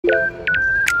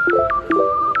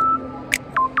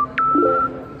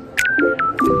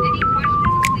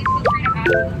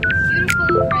Beautiful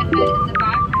redhead in the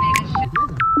back. Her name is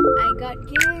I got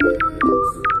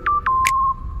gifts.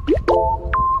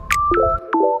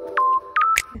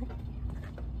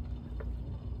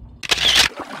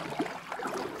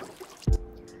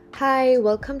 Hi,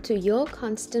 welcome to your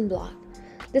constant blog.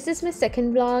 This is my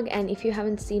second vlog, and if you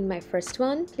haven't seen my first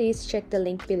one, please check the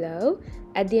link below.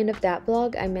 At the end of that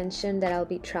vlog, I mentioned that I'll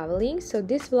be traveling, so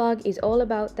this vlog is all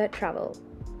about that travel.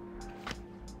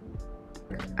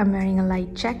 I'm wearing a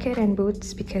light jacket and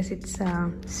boots because it's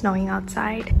snowing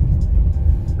outside.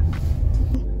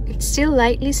 It's still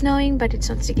lightly snowing, but it's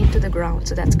not sticking to the ground,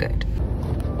 so that's good.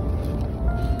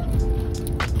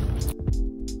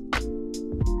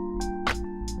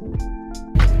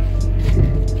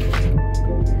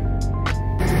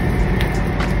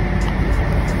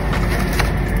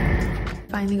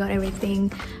 Finally got everything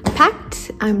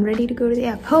packed. I'm ready to go to the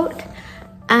airport,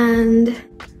 and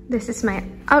this is my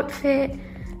outfit.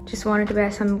 Just wanted to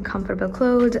wear some comfortable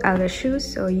clothes. I'll wear shoes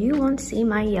so you won't see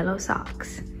my yellow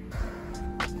socks.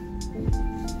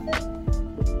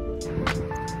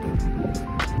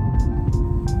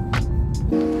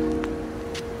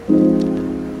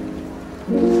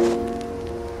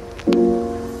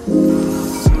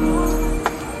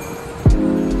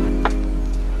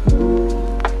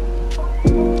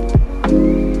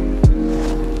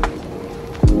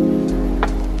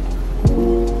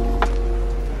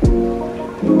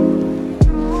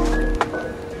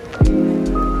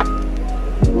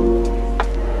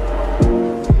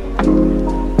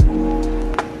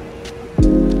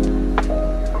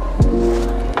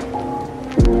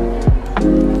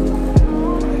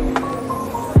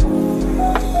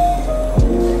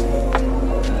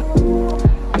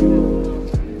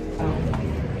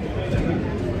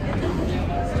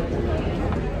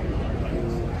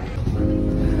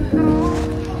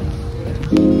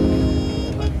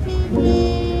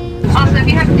 Also, if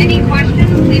you have any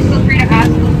questions, please feel free to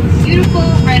ask. Beautiful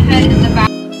redhead in the back.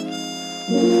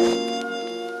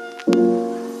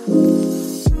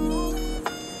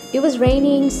 It was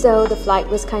raining, so the flight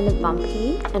was kind of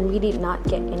bumpy, and we did not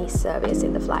get any service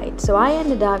in the flight. So I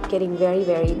ended up getting very,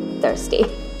 very thirsty.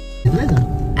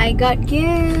 I got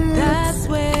gifts. That's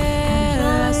where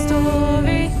our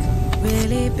story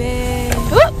really begins.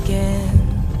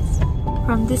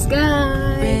 From this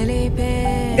guy. Really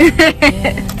begins.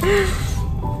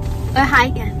 Hi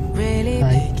again. Really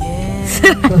begins.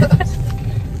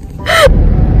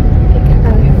 What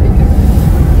color you want?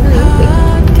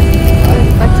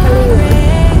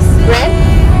 Red?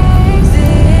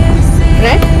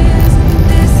 Red?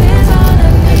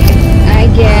 I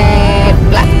get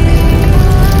black.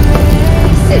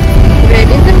 Red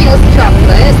is the milk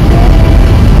chocolate.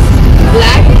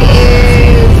 Black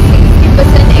is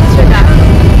 60% extra dark.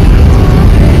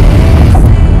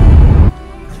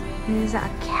 This is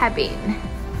our cabin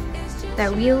that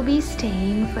we'll be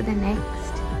staying for the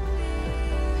next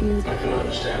few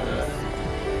days.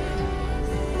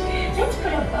 Let's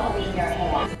put a bow in your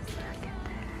hair.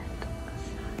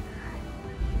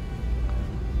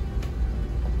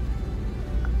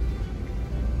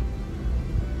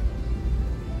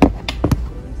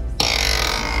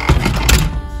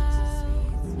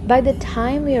 By the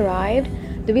time we arrived,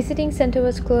 the visiting center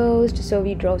was closed, so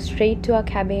we drove straight to our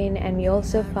cabin, and we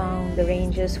also found the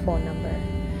ranger's phone number.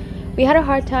 We had a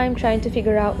hard time trying to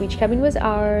figure out which cabin was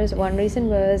ours. One reason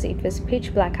was it was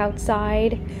pitch black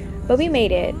outside, but we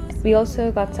made it. We also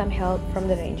got some help from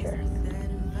the ranger.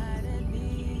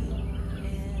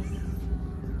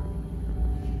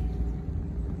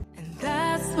 And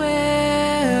that's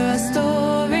where our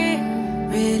story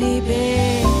really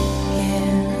begins.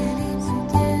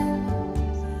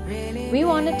 We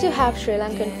wanted to have Sri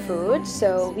Lankan food,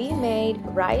 so we made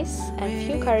rice and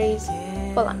few curries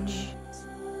for lunch.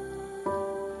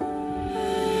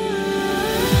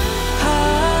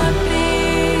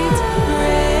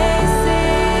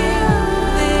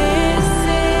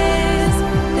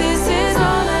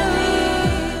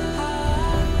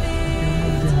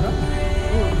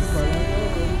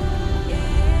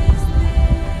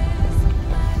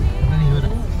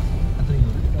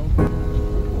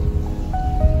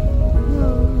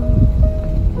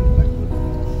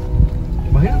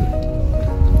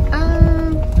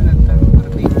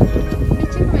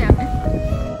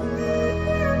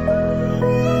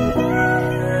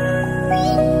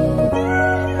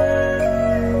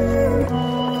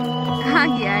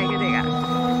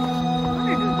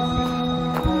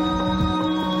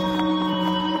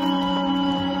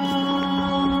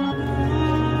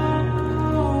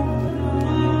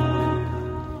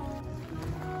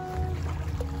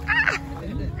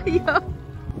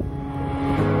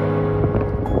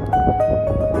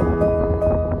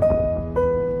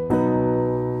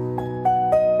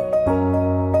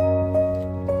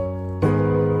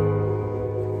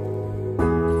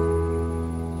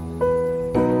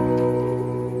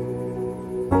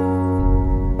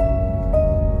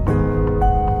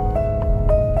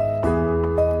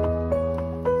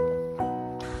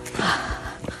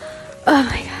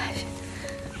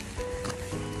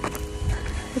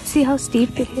 See how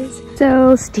steep it is?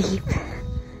 So steep.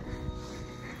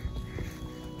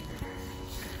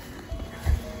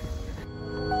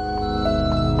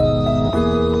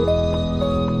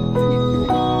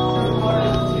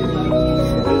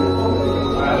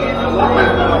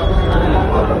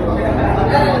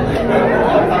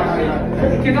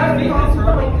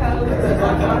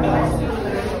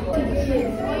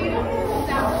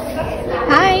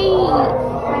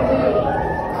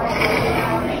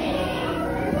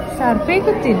 Sarpe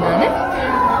ikut tinane?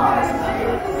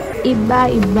 Iba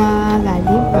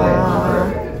galiba.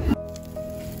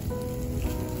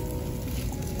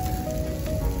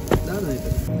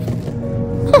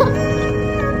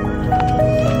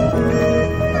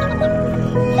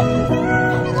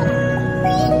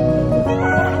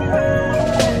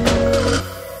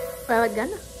 Lewat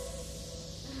gana?